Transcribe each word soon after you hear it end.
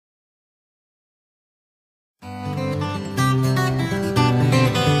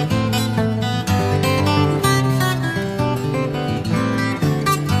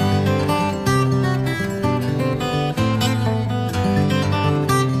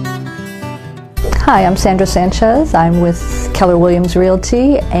Hi, I'm Sandra Sanchez. I'm with Keller Williams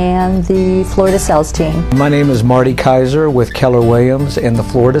Realty and the Florida Sales Team. My name is Marty Kaiser with Keller Williams and the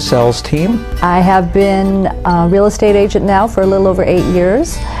Florida Sales Team. I have been a real estate agent now for a little over 8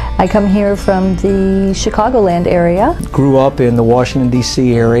 years. I come here from the Chicagoland area. Grew up in the Washington,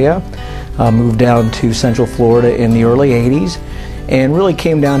 D.C. area, moved down to Central Florida in the early 80s, and really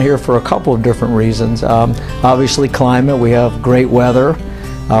came down here for a couple of different reasons. Obviously climate, we have great weather.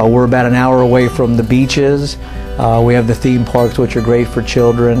 We're about an hour away from the beaches. We have the theme parks, which are great for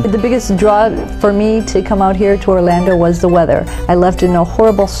children. The biggest draw for me to come out here to Orlando was the weather. I left in a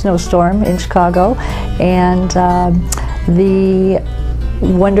horrible snowstorm in Chicago, and the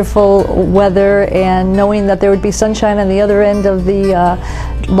wonderful weather and knowing that there would be sunshine on the other end of the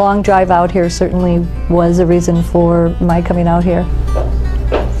long drive out here certainly was a reason for my coming out here.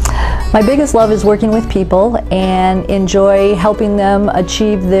 My biggest love is working with people and enjoy helping them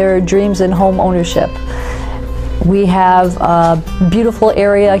achieve their dreams in home ownership. We have a beautiful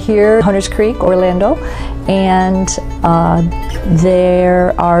area here, Hunters Creek, Orlando, and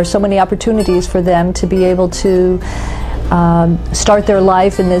there are so many opportunities for them to be able to start their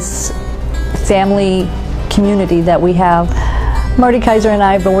life in this family community that we have. Marty Kaiser and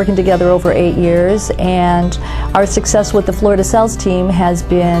I have been working together over 8 years, and our success with the Florida Sales Team has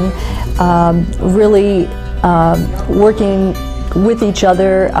been really working with each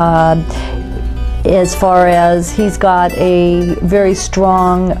other as far as he's got a very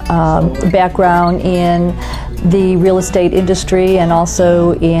strong background in the real estate industry, and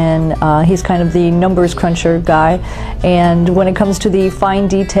also in he's kind of the numbers cruncher guy, and when it comes to the fine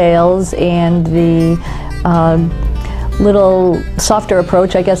details and the little softer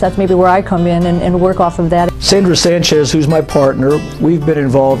approach, I guess that's maybe where I come in and work off of that. Sandra Sanchez, who's my partner, we've been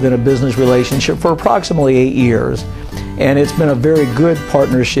involved in a business relationship for approximately 8 years, and it's been a very good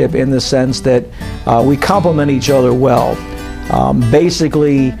partnership in the sense that we complement each other well.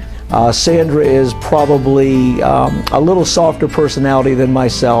 Basically, Sandra is probably a little softer personality than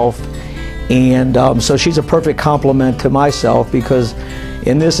myself, and so she's a perfect complement to myself, because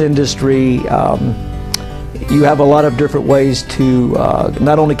in this industry you have a lot of different ways to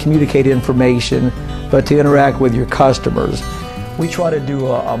not only communicate information, but to interact with your customers. We try to do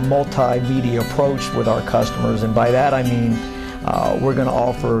a multimedia approach with our customers, and by that I mean we're going to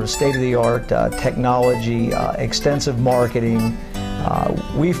offer state-of-the-art technology, extensive marketing.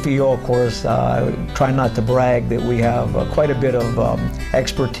 We feel, of course, try not to brag, that we have quite a bit of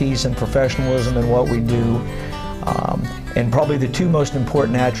expertise and professionalism in what we do. And probably the two most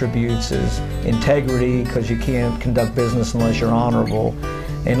important attributes is integrity, because you can't conduct business unless you're honorable.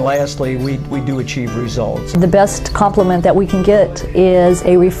 And lastly, we do achieve results. The best compliment that we can get is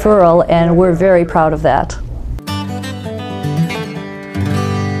a referral, and we're very proud of that.